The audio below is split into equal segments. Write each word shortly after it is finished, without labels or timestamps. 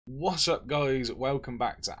What's up, guys? Welcome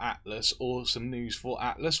back to Atlas. Awesome news for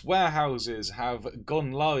Atlas. Warehouses have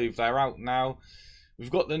gone live. They're out now.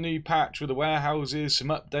 We've got the new patch with the warehouses, some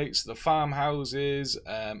updates to the farmhouses,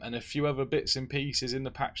 and a few other bits and pieces in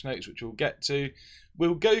the patch notes, which we'll get to.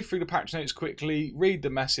 We'll go through the patch notes quickly, read the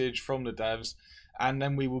message from the devs, and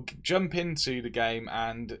then we will jump into the game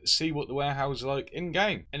and see what the warehouse is like in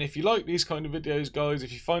game. And if you like these kind of videos, guys,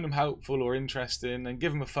 if you find them helpful or interesting, then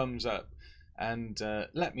give them a thumbs up and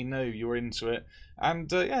let me know you're into it.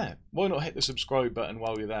 And yeah, why not hit the subscribe button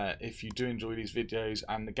while you're there if you do enjoy these videos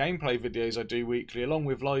and the gameplay videos I do weekly, along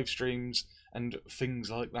with live streams and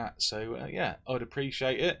things like that. So yeah, I'd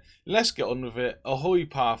appreciate it. Let's get on with it. Ahoy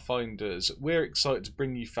Pathfinders, we're excited to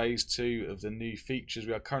bring you phase 2 of the new features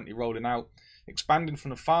we are currently rolling out. Expanding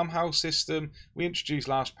from the farmhouse system we introduced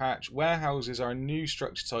last patch, warehouses are a new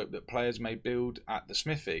structure type that players may build at the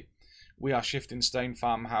smithy. We are shifting stone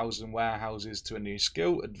farmhouses and warehouses to a new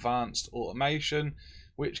skill, advanced automation,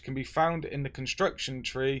 which can be found in the construction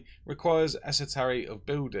tree, requires esoteric of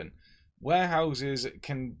building. Warehouses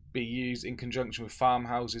can be used in conjunction with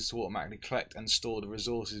farmhouses to automatically collect and store the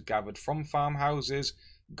resources gathered from farmhouses.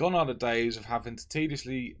 Gone are the days of having to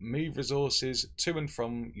tediously move resources to and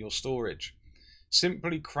from your storage.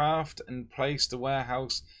 Simply craft and place the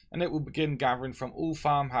warehouse and it will begin gathering from all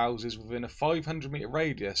farmhouses within a 500-meter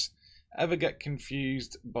radius. Ever get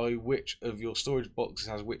confused by which of your storage boxes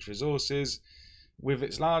has which resources? With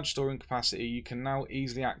its large storing capacity, you can now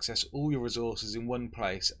easily access all your resources in one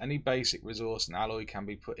place. Any basic resource and alloy can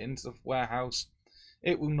be put into the warehouse.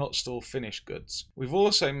 It will not store finished goods. We've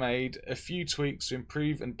also made a few tweaks to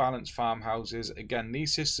improve and balance farmhouses. Again,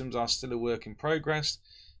 these systems are still a work in progress,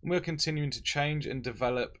 and we're continuing to change and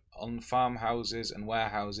develop on farmhouses and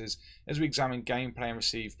warehouses as we examine gameplay and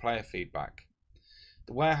receive player feedback.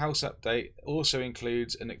 The warehouse update also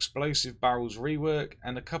includes an explosive barrels rework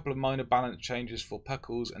and a couple of minor balance changes for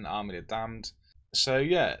Puckles and Army of the Damned. So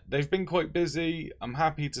yeah, they've been quite busy. I'm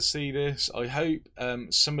happy to see this. I hope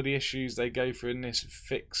some of the issues they go through in this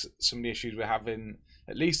fix some of the issues we're having,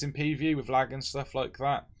 at least in PvE with lag and stuff like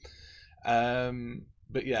that.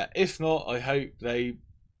 But yeah, if not, I hope they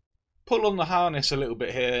pull on the harness a little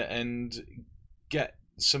bit here and get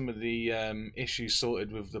some of the issues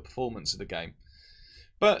sorted with the performance of the game.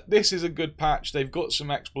 But this is a good patch. They've got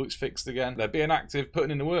some exploits fixed again. They're being active,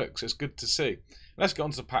 putting in the work, so it's good to see. Let's get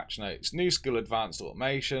on to the patch notes. New skill, advanced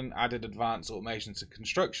automation. Added advanced automation to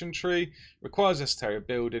construction tree. Requires esoteric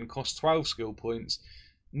building. Costs 12 skill points.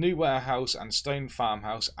 New warehouse and stone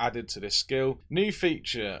farmhouse added to this skill. New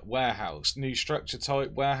feature, warehouse. New structure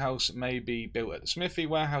type, warehouse may be built at the smithy.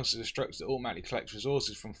 Warehouse is a structure that automatically collects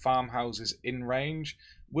resources from farmhouses in range.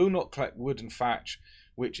 Will not collect wood and thatch,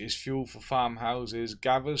 which is fuel for farmhouses.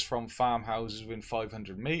 Gathers from farmhouses within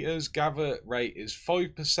 500 meters. Gather rate is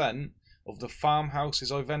 5% of the farmhouse's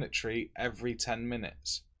inventory every 10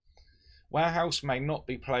 minutes. Warehouse may not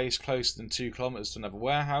be placed closer than 2 kilometers to another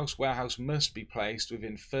warehouse. Warehouse must be placed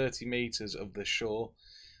within 30 meters of the shore.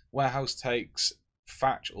 Warehouse takes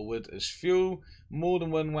thatch or wood as fuel. More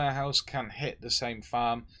than one warehouse can hit the same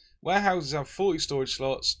farm. Warehouses have 40 storage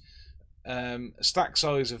slots. Stack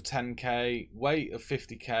size of 10k, weight of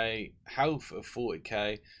 50k, health of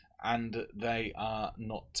 40k, and they are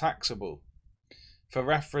not taxable. For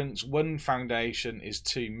reference, one foundation is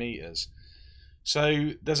 2 meters.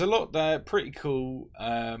 So there's a lot there, pretty cool.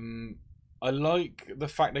 I like the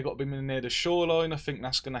fact they got to be near the shoreline. I think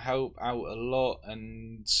that's going to help out a lot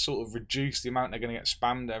and sort of reduce the amount they're going to get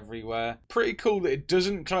spammed everywhere. Pretty cool that it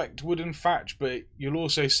doesn't collect wood and thatch, but you'll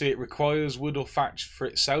also see it requires wood or thatch for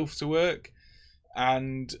itself to work.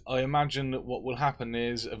 And I imagine that what will happen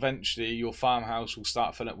is eventually your farmhouse will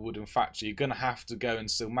start filling up with wood and thatch. So you're going to have to go and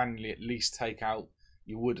still manually at least take out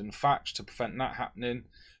your wood and thatch to prevent that happening.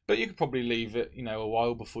 But you could probably leave it, you know, a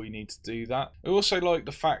while before you need to do that. I also like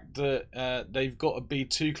the fact that they've got to be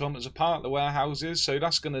 2 kilometers apart, the warehouses, so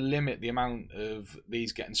that's going to limit the amount of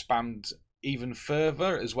these getting spammed even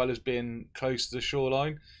further, as well as being close to the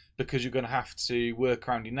shoreline, because you're going to have to work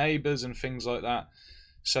around your neighbours and things like that.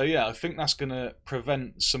 So yeah, I think that's going to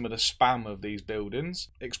prevent some of the spam of these buildings.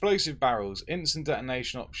 Explosive barrels, instant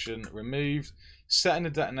detonation option removed. Setting the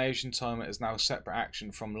detonation timer is now a separate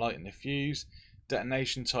action from lighting the fuse.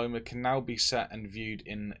 Detonation timer can now be set and viewed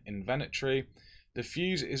in inventory. The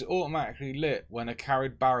fuse is automatically lit when a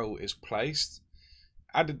carried barrel is placed.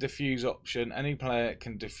 Added diffuse option, any player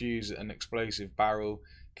can defuse an explosive barrel.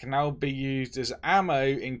 Can now be used as ammo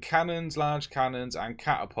in cannons, large cannons and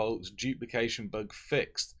catapults. Duplication bug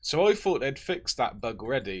fixed. So I thought they'd fixed that bug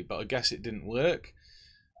already, but I guess it didn't work.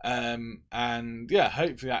 And yeah,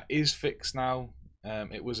 hopefully that is fixed now.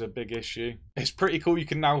 It was a big issue. It's pretty cool. You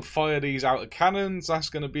can now fire these out of cannons. That's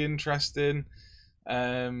going to be interesting.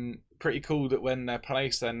 Pretty cool that when they're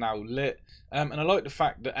placed, they're now lit. And I like the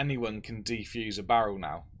fact that anyone can defuse a barrel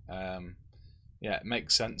now. Yeah, it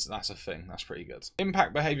makes sense. That's a thing. That's pretty good.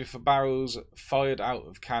 Impact behavior for barrels fired out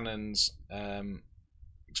of cannons.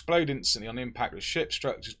 Explode instantly on impact with ships,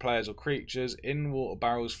 structures, players or creatures. In-water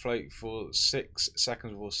barrels float for 6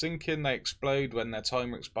 seconds before sinking. They explode when their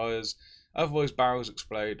timer expires. Otherwise, barrels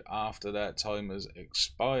explode after their timers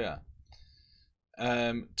expire.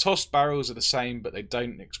 Tossed barrels are the same, but they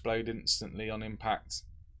don't explode instantly on impact.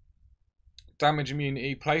 Damage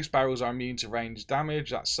immunity. Placed barrels are immune to ranged damage.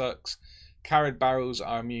 That sucks. Carried barrels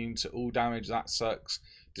are immune to all damage. That sucks.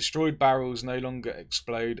 Destroyed barrels no longer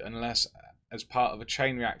explode unless as part of a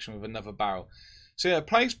chain reaction with another barrel. So yeah,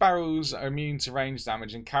 placed barrels are immune to range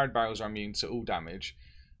damage and carried barrels are immune to all damage.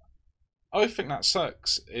 I think that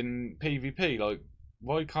sucks in PvP. Like,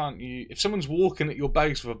 why can't you... If someone's walking at your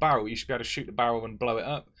base with a barrel, you should be able to shoot the barrel and blow it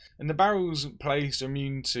up. And the barrels placed are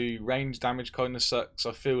immune to range damage kind of sucks.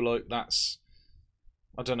 I feel like that's...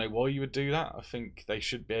 I don't know why you would do that. I think they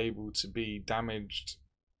should be able to be damaged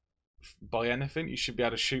by anything. You should be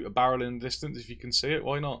able to shoot a barrel in the distance if you can see it.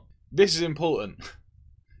 Why not? This is important.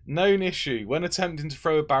 Known issue. When attempting to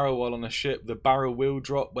throw a barrel while on a ship, the barrel will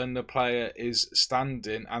drop when the player is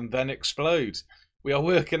standing and then explode. We are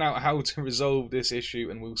working out how to resolve this issue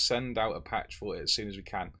and we'll send out a patch for it as soon as we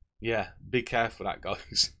can. Yeah, be careful of that,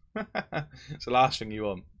 guys. It's the last thing you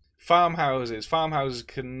want. Farmhouses. Farmhouses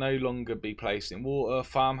can no longer be placed in water.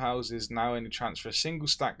 Farmhouses now only transfer a single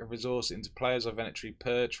stack of resource into players' inventory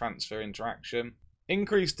per transfer interaction.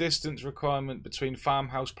 Increased distance requirement between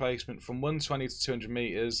farmhouse placement from 120 to 200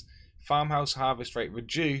 meters. Farmhouse harvest rate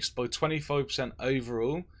reduced by 25%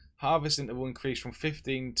 overall. Harvest interval increased from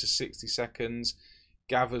 15 to 60 seconds.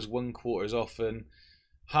 Gathers 1/4 as often.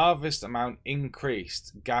 Harvest amount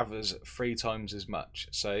increased. Gathers 3 times as much.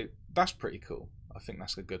 So that's pretty cool. I think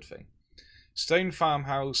that's a good thing. Stone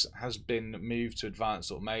farmhouse has been moved to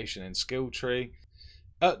advanced automation in skill tree.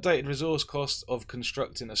 Updated resource cost of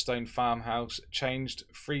constructing a stone farmhouse. Changed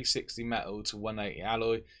 360 metal to 180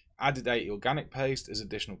 alloy. Added 80 organic paste as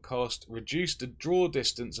additional cost. Reduced the draw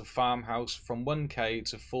distance of farmhouse from 1k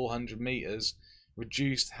to 400 meters.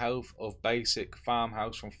 Reduced health of basic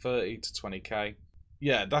farmhouse from 30 to 20k.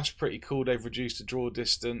 Yeah, that's pretty cool. They've reduced the draw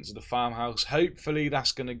distance of the farmhouse. Hopefully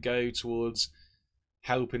that's going to go towards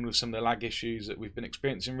helping with some of the lag issues that we've been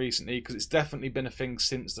experiencing recently, because it's definitely been a thing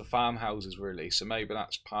since the farmhouses were released, so maybe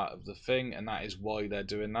that's part of the thing and that is why they're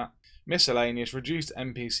doing that. Miscellaneous. Reduced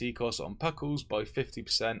NPC costs on puckles by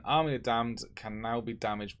 50%. Army of Damned can now be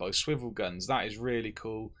damaged by swivel guns. That is really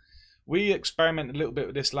cool. We experimented a little bit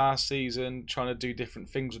with this last season, trying to do different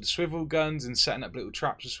things with the swivel guns and setting up little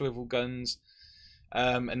traps with swivel guns,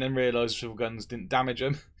 and then realised swivel guns didn't damage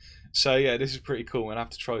them. So yeah, this is pretty cool. We'll have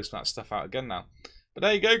to try some of that stuff out again now. But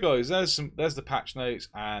there you go, guys. There's the patch notes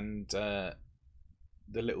and the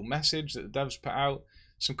little message that the devs put out.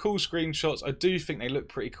 Some cool screenshots. I do think they look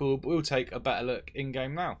pretty cool, but we'll take a better look in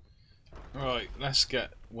game now. Right, let's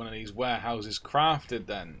get one of these warehouses crafted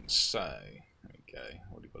then. So there we go.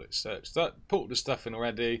 Already got it searched up. Put the stuff in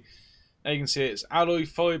already. Now you can see it's alloy,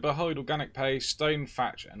 fibre, hide, organic paste, stone,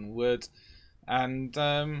 thatch, and wood. And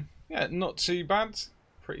yeah, not too bad.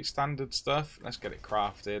 Pretty standard stuff. Let's get it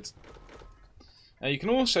crafted. Now you can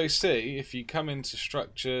also see, if you come into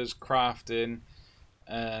structures, crafting,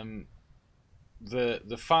 the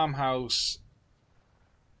farmhouse,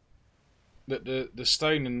 the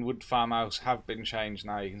stone and wood farmhouse have been changed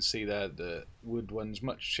now. You can see there the wood one's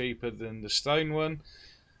much cheaper than the stone one,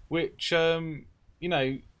 which you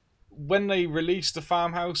know, when they released the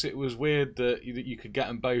farmhouse, it was weird that you could get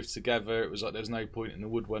them both together. It was like there's no point in the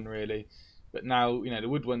wood one really, but now, you know, the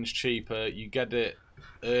wood one's cheaper. You get it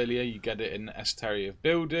earlier, you get it in Esoteria of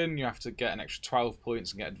Building. You have to get an extra 12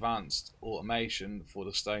 points and get advanced automation for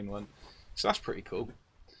the stone one, so that's pretty cool.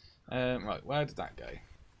 Right, where did that go?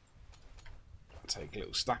 I'll take a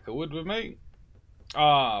little stack of wood with me.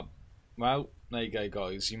 Ah, well, there you go,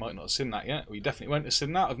 guys. You might not have seen that yet. Well, you definitely won't have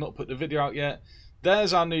seen that. I've not put the video out yet.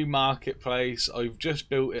 There's our new marketplace. I've just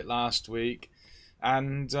built it last week,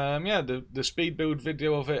 and yeah, the speed build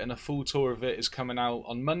video of it and a full tour of it is coming out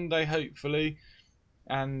on Monday, hopefully.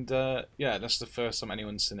 And yeah, that's the first time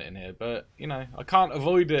anyone's seen it in here, but you know, I can't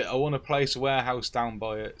avoid it. I want to place a warehouse down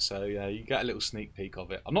by it, so yeah, you get a little sneak peek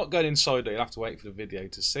of it. I'm not going inside it. You'll have to wait for the video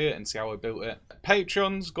to see it and see how I built it.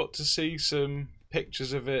 Patreons got to see some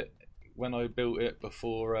pictures of it when I built it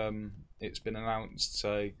before it's been announced,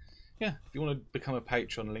 so yeah, if you want to become a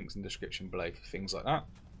patron, links in the description below for things like that.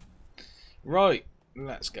 Right,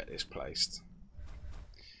 let's get this placed.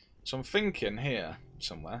 So I'm thinking here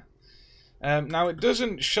somewhere. Now it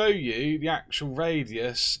doesn't show you the actual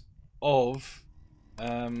radius of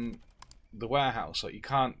the warehouse. Like you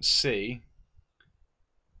can't see,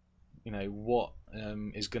 you know, what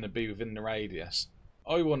is going to be within the radius.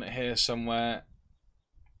 I want it here somewhere.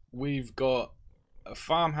 We've got a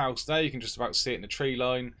farmhouse there. You can just about see it in the tree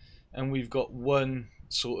line, and we've got one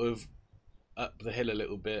sort of up the hill a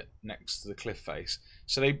little bit next to the cliff face.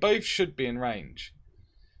 So they both should be in range.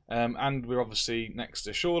 And we're obviously next to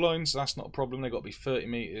the shoreline, so that's not a problem. They've got to be 30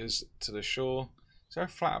 metres to the shore. Is there a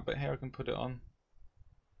flat bit here I can put it on?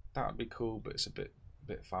 That would be cool, but it's a bit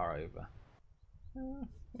far over.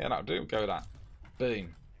 Yeah, that'll do. We'll go with that.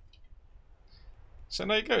 Boom. So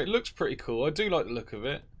there you go. It looks pretty cool. I do like the look of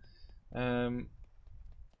it. I'm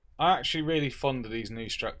actually really fond of these new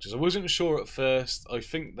structures. I wasn't sure at first. I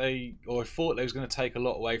thought they was going to take a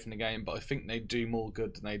lot away from the game, but I think they do more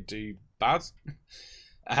good than they do bad.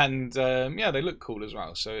 And yeah, they look cool as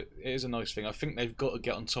well, so it is a nice thing. I think they've got to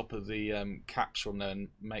get on top of the caps from there and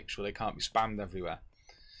make sure they can't be spammed everywhere.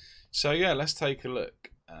 So yeah, let's take a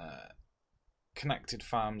look. Connected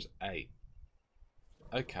farms 8.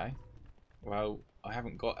 Okay, well I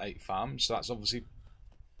haven't got 8 farms, so that's obviously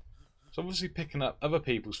picking up other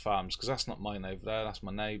people's farms, because that's not mine over there. That's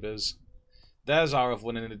my neighbour's. There's our other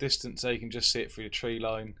one in the distance, so you can just see it through the tree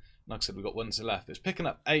line. Like I said, we've got 1 to the left. It's picking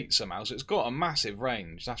up 8 somehow, so it's got a massive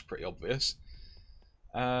range. That's pretty obvious.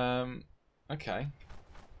 Okay. Let's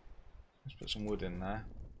put some wood in there.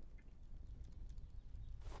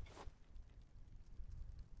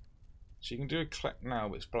 So you can do a collect now,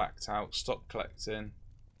 but it's blacked out. Stop collecting.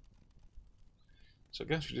 So I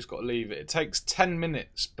guess we just got to leave it. It takes 10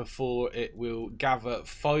 minutes before it will gather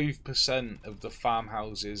 5% of the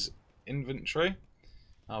farmhouse's inventory.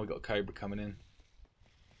 Oh, we've got a cobra coming in.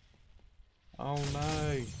 Oh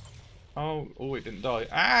no. Oh, it didn't die.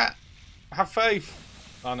 Ah! Have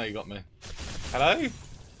faith! Oh no, you got me. Hello?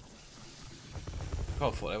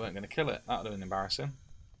 God, I thought they weren't going to kill it. That would have been embarrassing.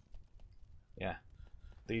 Yeah.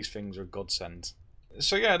 These things are a godsend.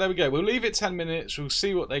 So yeah, there we go. We'll leave it 10 minutes. We'll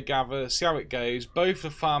see what they gather, see how it goes. Both the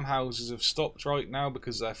farmhouses have stopped right now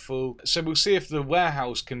because they're full. So we'll see if the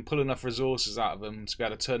warehouse can pull enough resources out of them to be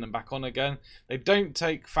able to turn them back on again. They don't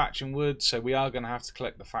take thatch and wood, so we are going to have to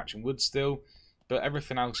collect the thatch and wood still. But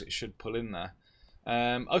everything else it should pull in there.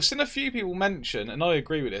 I've seen a few people mention, and I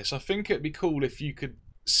agree with this, I think it'd be cool if you could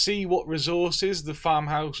see what resources the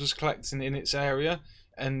farmhouse was collecting in its area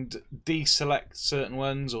and deselect certain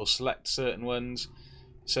ones or select certain ones.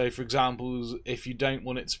 So for example, if you don't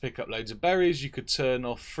want it to pick up loads of berries, you could turn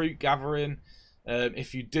off fruit gathering.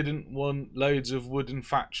 If you didn't want loads of wood and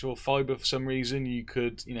thatch or fibre for some reason, you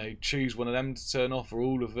could, you know, choose one of them to turn off or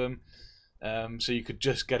all of them. So you could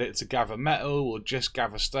just get it to gather metal or just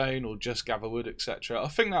gather stone or just gather wood, etc. I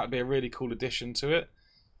think that would be a really cool addition to it.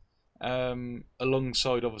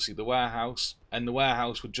 Alongside obviously the warehouse, and the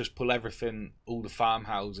warehouse would just pull everything all the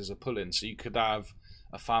farmhouses are pulling. So you could have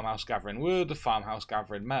a farmhouse gathering wood, a farmhouse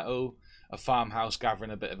gathering metal, a farmhouse gathering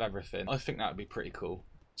a bit of everything. I think that would be pretty cool.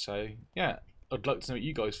 So yeah, I'd like to know what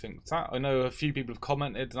you guys think of that. I know a few people have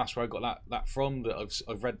commented, and that's where I got that from. That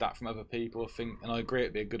I've read that from other people, I think, and I agree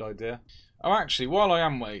it'd be a good idea. Oh, actually, while I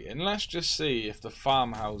am waiting, let's just see if the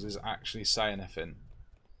farmhouses actually say anything.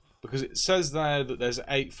 Because it says there that there's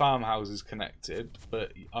 8 farmhouses connected,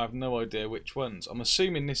 but I have no idea which ones. I'm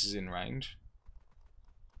assuming this is in range.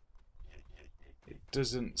 It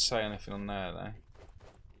doesn't say anything on there, though.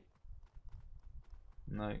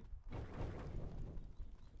 No.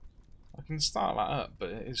 I can start that up, but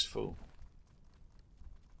it is full.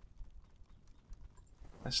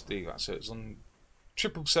 Let's do that. So it's on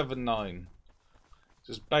 7779.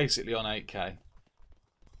 So it's basically on 8k.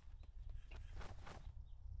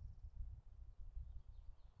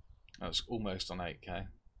 That's almost on 8k.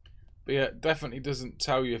 But yeah, it definitely doesn't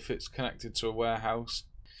tell you if it's connected to a warehouse.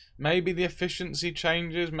 Maybe the efficiency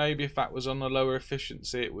changes. Maybe if that was on a lower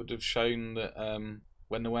efficiency, it would have shown that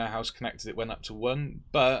when the warehouse connected, it went up to 1.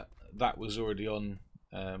 But that was already on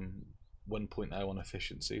 1.0 on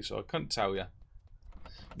efficiency, so I couldn't tell you.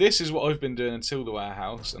 This is what I've been doing until the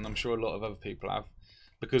warehouse, and I'm sure a lot of other people have,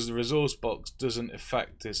 because the resource box doesn't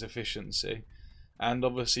affect its efficiency. And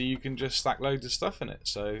obviously you can just stack loads of stuff in it.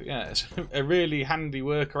 So yeah, it's a really handy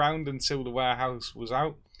workaround until the warehouse was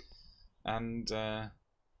out. And yeah,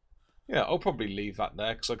 I'll probably leave that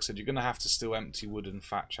there, because like I said, you're going to have to still empty wood and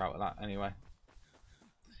thatch out of that anyway.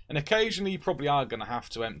 And occasionally you probably are going to have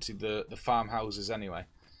to empty the farmhouses anyway.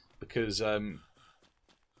 Because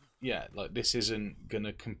yeah, like this isn't going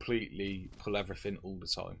to completely pull everything all the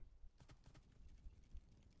time.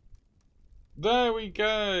 There we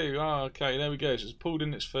go. Oh, okay, there we go. So it's pulled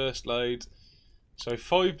in its first load. So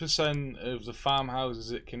 5% of the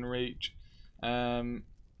farmhouses it can reach. Okay,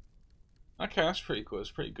 that's pretty cool. It's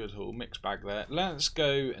a pretty good haul. Mixed bag there. Let's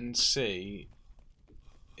go and see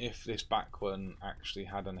if this back one actually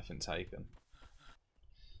had anything taken.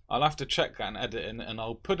 I'll have to check that and edit it, and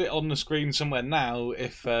I'll put it on the screen somewhere now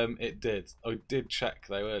if it did. I did check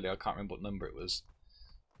though earlier. I can't remember what number it was.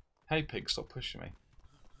 Hey pig, stop pushing me.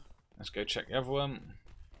 Let's go check the other one.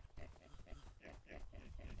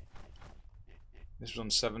 This was on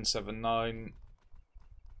 779.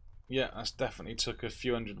 Yeah, that's definitely took a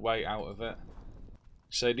few hundred weight out of it.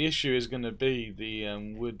 So the issue is going to be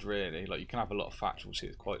the wood, really. Like, you can have a lot of thatch, obviously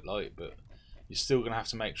it's quite light, but you're still going to have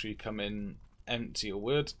to make sure you come in empty your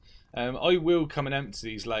wood. I will come and empty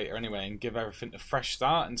these later anyway and give everything a fresh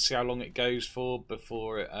start and see how long it goes for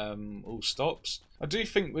before it all stops. I do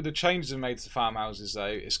think with the changes made to the farmhouses though,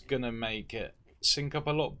 it's going to make it sync up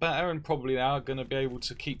a lot better, and probably are going to be able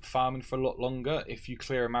to keep farming for a lot longer if you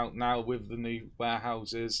clear them out now with the new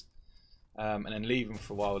warehouses. And then leave them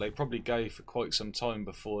for a while. They probably go for quite some time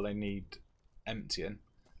before they need emptying.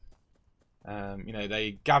 You know,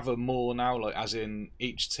 they gather more now, like as in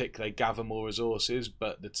each tick they gather more resources,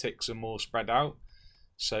 but the ticks are more spread out.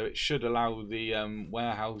 So it should allow the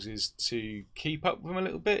warehouses to keep up with them a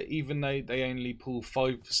little bit, even though they only pull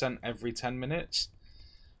 5% every 10 minutes.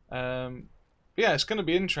 Yeah, it's going to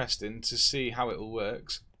be interesting to see how it all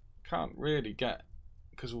works. Can't really get,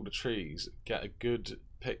 because all the trees, get a good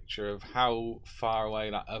picture of how far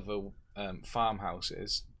away that other farmhouse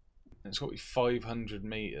is. It's got to be 500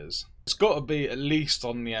 meters. It's got to be at least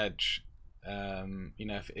on the edge. You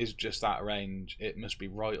know, if it is just out of range, it must be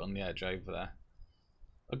right on the edge over there.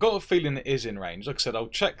 I've got a feeling it is in range. Like I said, I'll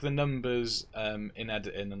check the numbers in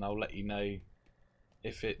editing and I'll let you know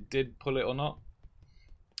if it did pull it or not.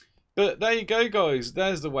 But there you go, guys.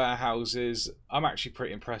 There's the warehouses. I'm actually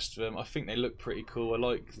pretty impressed with them. I think they look pretty cool. I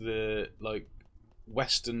like the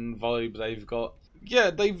Western vibe they've got.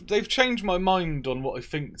 Yeah, they've changed my mind on what I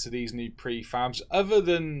think to these new prefabs, other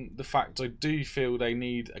than the fact I do feel they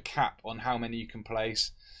need a cap on how many you can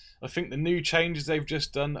place. I think the new changes they've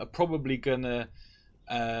just done are probably gonna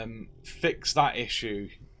fix that issue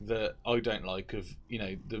that I don't like of, you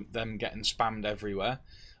know, them getting spammed everywhere.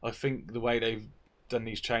 I think the way they've done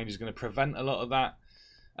these changes is going to prevent a lot of that.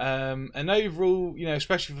 And overall, you know,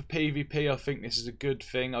 especially for PvP, I think this is a good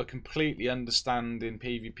thing. I completely understand in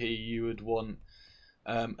PvP you would want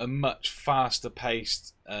a much faster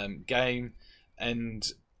paced game,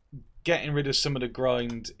 and getting rid of some of the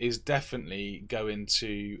grind is definitely going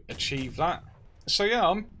to achieve that. So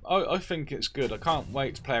yeah, I think it's good. I can't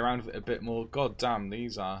wait to play around with it a bit more. God damn,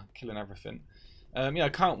 these are killing everything. Yeah, I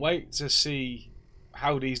can't wait to see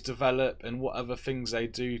how these develop and what other things they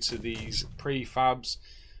do to these prefabs.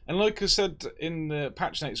 And like I said in the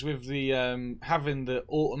patch notes, with the having the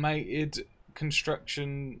automated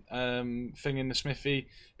construction thing in the smithy,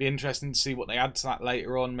 be interesting to see what they add to that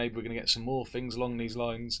later on. Maybe we're going to get some more things along these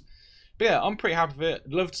lines. But yeah, I'm pretty happy with it.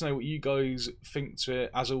 I'd love to know what you guys think to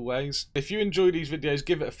it, as always. If you enjoy these videos,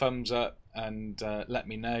 give it a thumbs up and let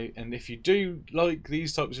me know. And if you do like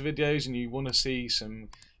these types of videos and you want to see some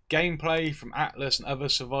gameplay from Atlas and other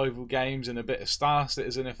survival games and a bit of Star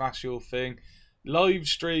Citizen, if that's your thing, live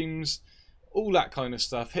streams, all that kind of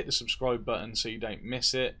stuff, hit the subscribe button so you don't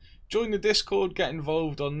miss it. Join the Discord, get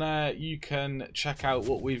involved on there. You can check out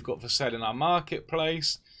what we've got for sale in our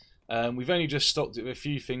marketplace. We've only just stocked it with a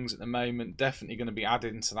few things at the moment. Definitely going to be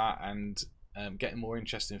adding to that and getting more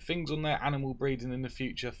interesting things on there. Animal breeding in the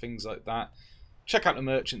future, things like that. Check out the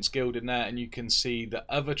Merchants Guild in there and you can see the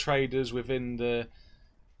other traders within the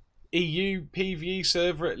EU PvE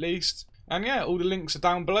server at least. And yeah, all the links are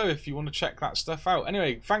down below if you want to check that stuff out.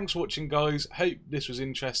 Anyway, thanks for watching, guys. Hope this was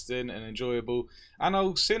interesting and enjoyable. And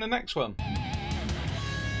I'll see you in the next one.